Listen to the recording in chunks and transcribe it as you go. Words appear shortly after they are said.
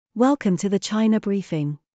Welcome to the China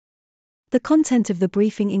briefing. The content of the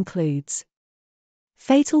briefing includes: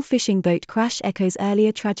 fatal fishing boat crash echoes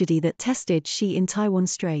earlier tragedy that tested Xi in Taiwan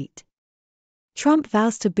Strait. Trump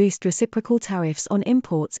vows to boost reciprocal tariffs on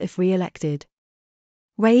imports if re-elected.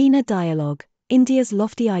 Raina dialogue: India's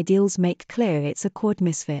lofty ideals make clear it's a Quad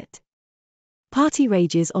misfit. Party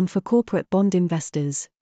rages on for corporate bond investors.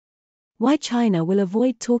 Why China will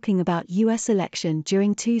avoid talking about US election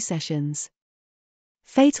during 2 sessions.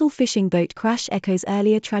 Fatal fishing boat crash echoes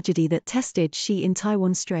earlier tragedy that tested Xi in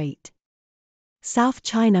Taiwan Strait. South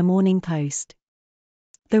China Morning Post.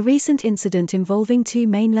 The recent incident involving 2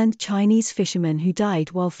 mainland Chinese fishermen who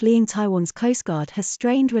died while fleeing Taiwan's Coast Guard has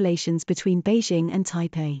strained relations between Beijing and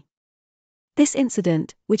Taipei. This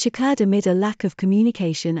incident, which occurred amid a lack of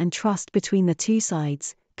communication and trust between the two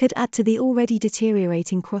sides, could add to the already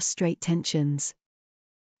deteriorating cross-strait tensions.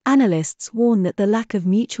 Analysts warn that the lack of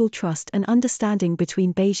mutual trust and understanding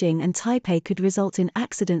between Beijing and Taipei could result in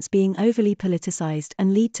accidents being overly politicized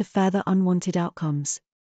and lead to further unwanted outcomes.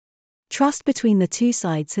 Trust between the two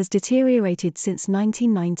sides has deteriorated since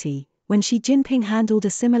 1990, when Xi Jinping handled a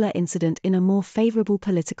similar incident in a more favorable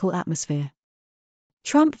political atmosphere.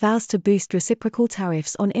 Trump vows to boost reciprocal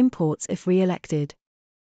tariffs on imports if re-elected.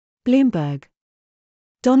 Bloomberg.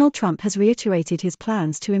 Donald Trump has reiterated his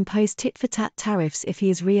plans to impose tit-for-tat tariffs if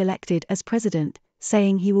he is re-elected as president,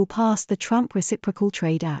 saying he will pass the Trump Reciprocal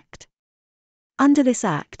Trade Act. Under this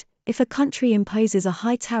act, if a country imposes a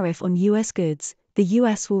high tariff on U.S. goods, the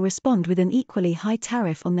U.S. will respond with an equally high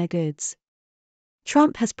tariff on their goods.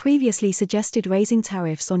 Trump has previously suggested raising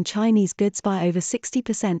tariffs on Chinese goods by over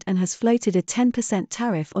 60% and has floated a 10%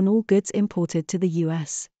 tariff on all goods imported to the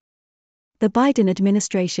U.S. The Biden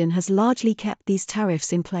administration has largely kept these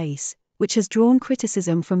tariffs in place, which has drawn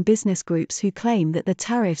criticism from business groups who claim that the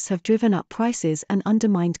tariffs have driven up prices and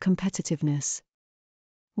undermined competitiveness.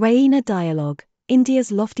 Raina dialogue: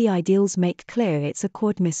 India's lofty ideals make clear it's a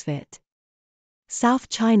Quad misfit. South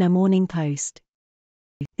China Morning Post.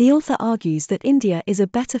 The author argues that India is a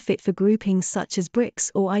better fit for groupings such as BRICS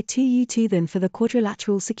or I2U2 than for the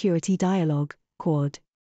Quadrilateral Security Dialogue, Quad.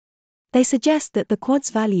 They suggest that the Quad's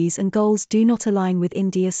values and goals do not align with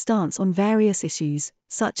India's stance on various issues,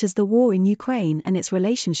 such as the war in Ukraine and its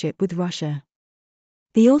relationship with Russia.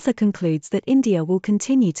 The author concludes that India will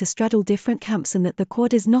continue to straddle different camps and that the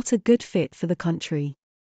Quad is not a good fit for the country.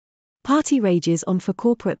 Party rages on for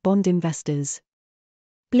corporate bond investors.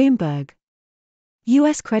 Bloomberg.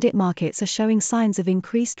 U.S. credit markets are showing signs of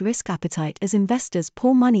increased risk appetite as investors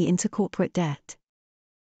pour money into corporate debt.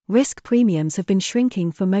 Risk premiums have been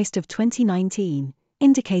shrinking for most of 2019,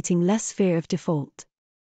 indicating less fear of default.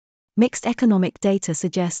 Mixed economic data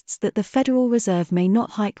suggests that the Federal Reserve may not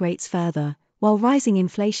hike rates further, while rising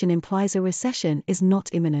inflation implies a recession is not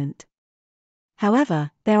imminent.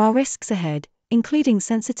 However, there are risks ahead, including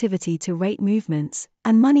sensitivity to rate movements,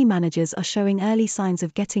 and money managers are showing early signs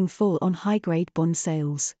of getting full on high-grade bond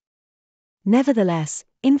sales. Nevertheless,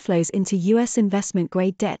 inflows into U.S.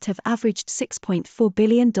 investment-grade debt have averaged $6.4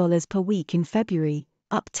 billion per week in February,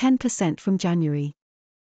 up 10% from January.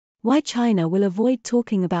 Why China will avoid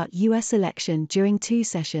talking about U.S. election during 2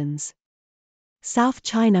 sessions. South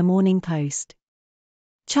China Morning Post.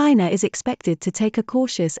 China is expected to take a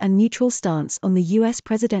cautious and neutral stance on the U.S.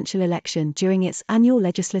 presidential election during its annual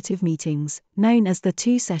legislative meetings, known as the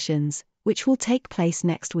 2 sessions, which will take place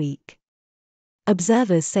next week.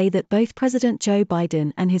 Observers say that both President Joe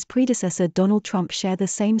Biden and his predecessor Donald Trump share the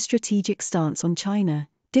same strategic stance on China,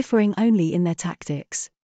 differing only in their tactics.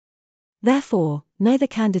 Therefore, neither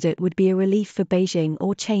candidate would be a relief for Beijing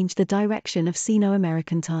or change the direction of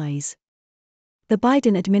Sino-American ties. The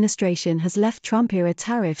Biden administration has left Trump-era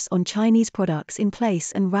tariffs on Chinese products in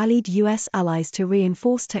place and rallied U.S. allies to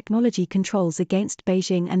reinforce technology controls against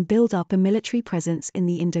Beijing and build up a military presence in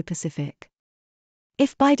the Indo-Pacific.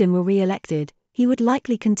 If Biden were re-elected, he would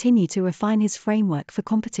likely continue to refine his framework for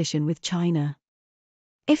competition with China.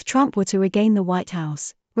 If Trump were to regain the White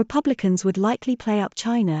House, Republicans would likely play up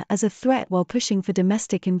China as a threat while pushing for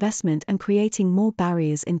domestic investment and creating more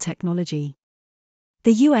barriers in technology.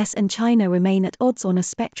 The US and China remain at odds on a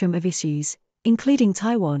spectrum of issues, including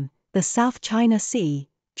Taiwan, the South China Sea,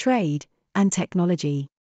 trade, and technology.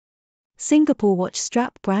 Singapore watch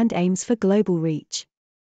strap brand aims for global reach.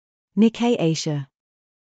 Nikkei Asia.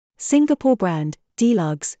 Singapore brand,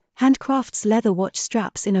 D-Lugs, handcrafts leather watch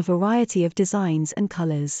straps in a variety of designs and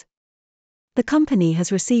colors. The company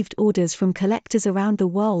has received orders from collectors around the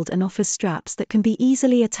world and offers straps that can be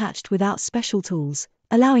easily attached without special tools,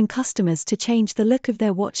 allowing customers to change the look of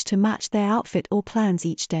their watch to match their outfit or plans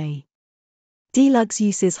each day. Deluxe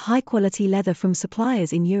uses high-quality leather from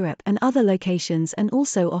suppliers in Europe and other locations and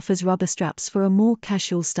also offers rubber straps for a more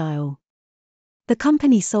casual style. The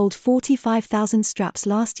company sold 45,000 straps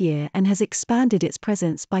last year and has expanded its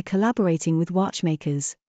presence by collaborating with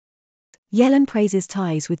watchmakers. Yellen praises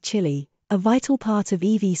ties with Chile, a vital part of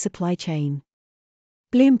EV supply chain.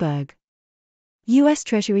 Bloomberg. U.S.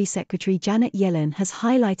 Treasury Secretary Janet Yellen has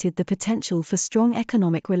highlighted the potential for strong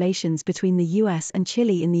economic relations between the U.S. and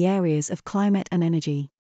Chile in the areas of climate and energy.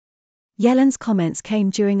 Yellen's comments came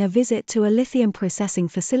during a visit to a lithium processing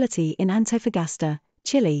facility in Antofagasta,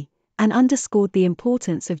 Chile, and underscored the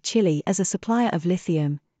importance of Chile as a supplier of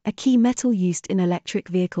lithium, a key metal used in electric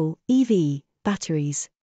vehicle (EV) batteries.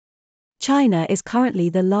 China is currently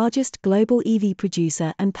the largest global EV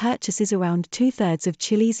producer and purchases around 2/3 of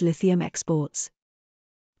Chile's lithium exports.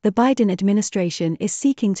 The Biden administration is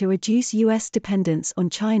seeking to reduce U.S. dependence on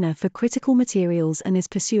China for critical materials and is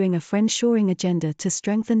pursuing a friendshoring agenda to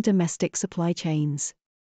strengthen domestic supply chains.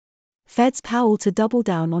 Fed's Powell to double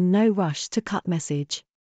down on no rush to cut message.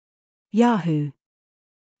 Yahoo!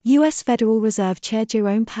 U.S. Federal Reserve Chair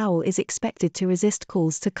Jerome Powell is expected to resist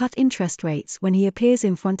calls to cut interest rates when he appears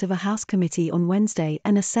in front of a House committee on Wednesday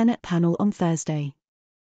and a Senate panel on Thursday.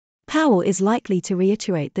 Powell is likely to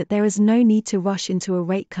reiterate that there is no need to rush into a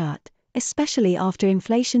rate cut, especially after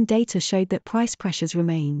inflation data showed that price pressures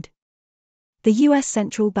remained. The U.S.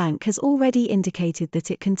 Central Bank has already indicated that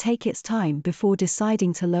it can take its time before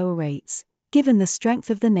deciding to lower rates, given the strength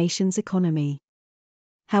of the nation's economy.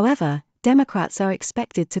 However, Democrats are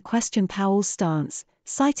expected to question Powell's stance,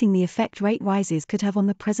 citing the effect rate rises could have on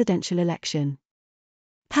the presidential election.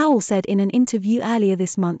 Powell said in an interview earlier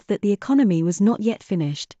this month that the economy was not yet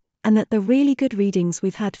finished, and that the really good readings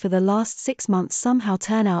we've had for the last 6 months somehow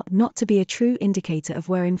turn out not to be a true indicator of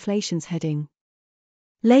where inflation's heading.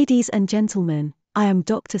 Ladies and gentlemen, I am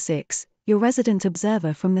Dr. Six, your resident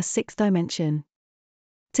observer from the sixth dimension.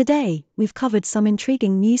 Today, we've covered some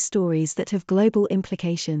intriguing news stories that have global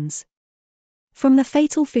implications. From the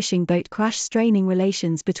fatal fishing boat crash straining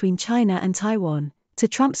relations between China and Taiwan, to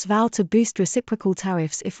Trump's vow to boost reciprocal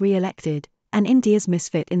tariffs if re-elected, and India's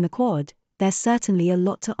misfit in the Quad, there's certainly a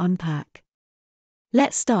lot to unpack.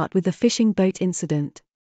 Let's start with the fishing boat incident.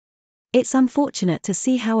 It's unfortunate to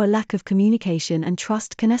see how a lack of communication and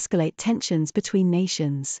trust can escalate tensions between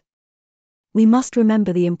nations. We must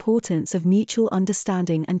remember the importance of mutual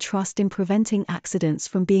understanding and trust in preventing accidents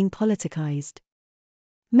from being politicized.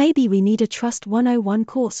 Maybe we need a Trust 101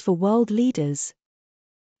 course for world leaders.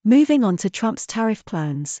 Moving on to Trump's tariff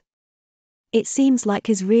plans. It seems like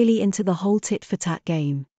he's really into the whole tit-for-tat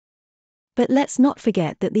game. But let's not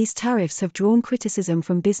forget that these tariffs have drawn criticism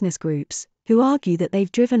from business groups, who argue that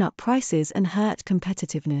they've driven up prices and hurt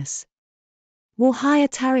competitiveness. Will higher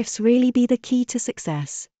tariffs really be the key to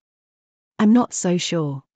success? I'm not so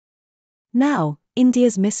sure. Now,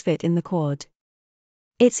 India's misfit in the Quad.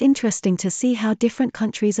 It's interesting to see how different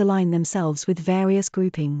countries align themselves with various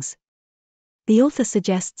groupings. The author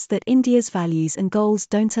suggests that India's values and goals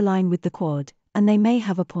don't align with the Quad, and they may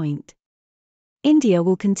have a point. India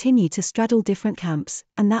will continue to straddle different camps,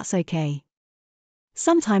 and that's okay.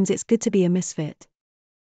 Sometimes it's good to be a misfit.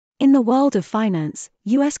 In the world of finance,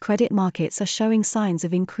 U.S. credit markets are showing signs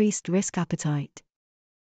of increased risk appetite.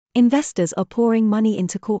 Investors are pouring money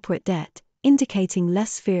into corporate debt, indicating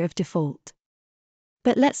less fear of default.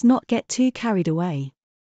 But let's not get too carried away.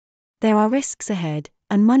 There are risks ahead,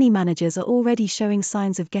 and money managers are already showing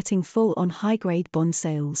signs of getting full on high-grade bond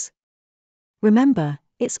sales. Remember,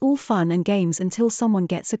 it's all fun and games until someone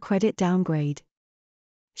gets a credit downgrade.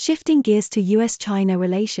 Shifting gears to U.S.-China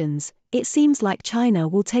relations, it seems like China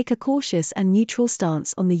will take a cautious and neutral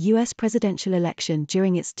stance on the U.S. presidential election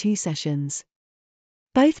during its 2 sessions.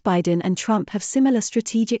 Both Biden and Trump have similar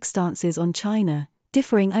strategic stances on China,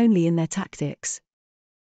 differing only in their tactics.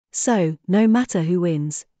 So, no matter who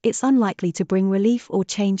wins, it's unlikely to bring relief or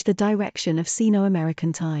change the direction of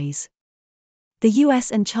Sino-American ties. The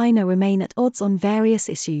US and China remain at odds on various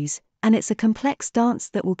issues, and it's a complex dance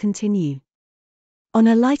that will continue. On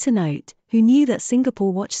a lighter note, who knew that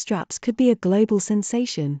Singapore watch straps could be a global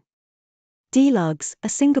sensation? Deluxe, a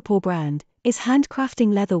Singapore brand, is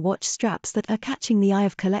handcrafting leather watch straps that are catching the eye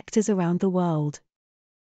of collectors around the world.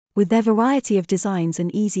 With their variety of designs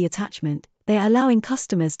and easy attachment, they are allowing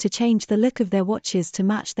customers to change the look of their watches to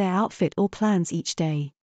match their outfit or plans each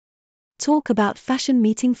day. Talk about fashion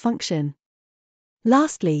meeting function.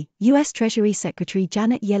 Lastly, U.S. Treasury Secretary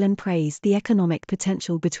Janet Yellen praised the economic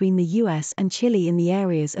potential between the U.S. and Chile in the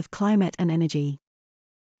areas of climate and energy.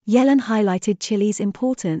 Yellen highlighted Chile's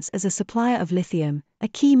importance as a supplier of lithium, a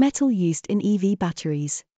key metal used in EV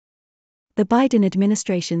batteries. The Biden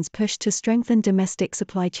administration's push to strengthen domestic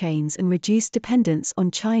supply chains and reduce dependence on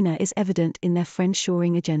China is evident in their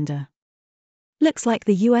friendshoring agenda. Looks like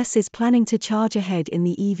the US is planning to charge ahead in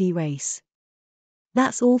the EV race.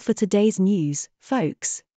 That's all for today's news,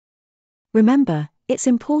 folks. Remember, it's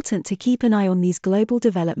important to keep an eye on these global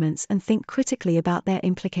developments and think critically about their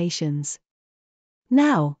implications.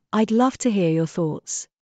 Now, I'd love to hear your thoughts.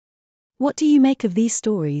 What do you make of these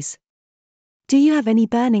stories? Do you have any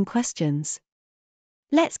burning questions?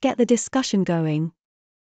 Let's get the discussion going.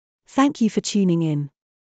 Thank you for tuning in.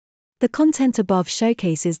 The content above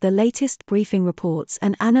showcases the latest briefing reports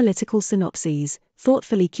and analytical synopses,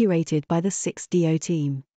 thoughtfully curated by the 6DO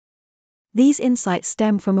team. These insights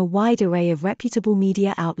stem from a wide array of reputable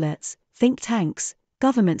media outlets, think tanks,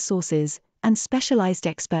 government sources, and specialized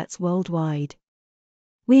experts worldwide.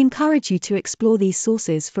 We encourage you to explore these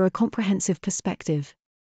sources for a comprehensive perspective.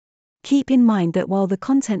 Keep in mind that while the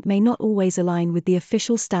content may not always align with the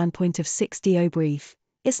official standpoint of 6DO Brief,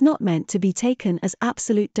 it's not meant to be taken as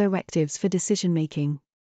absolute directives for decision-making.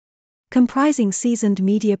 Comprising seasoned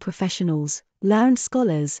media professionals, learned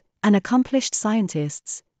scholars, and accomplished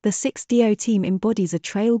scientists, the 6DO team embodies a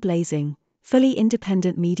trailblazing, fully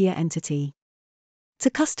independent media entity. To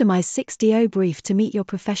customize 6DO Brief to meet your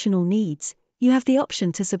professional needs, you have the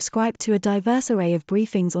option to subscribe to a diverse array of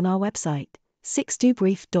briefings on our website,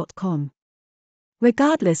 6dobrief.com.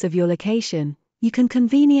 Regardless of your location, you can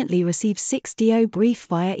conveniently receive 6DO Brief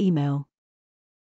via email.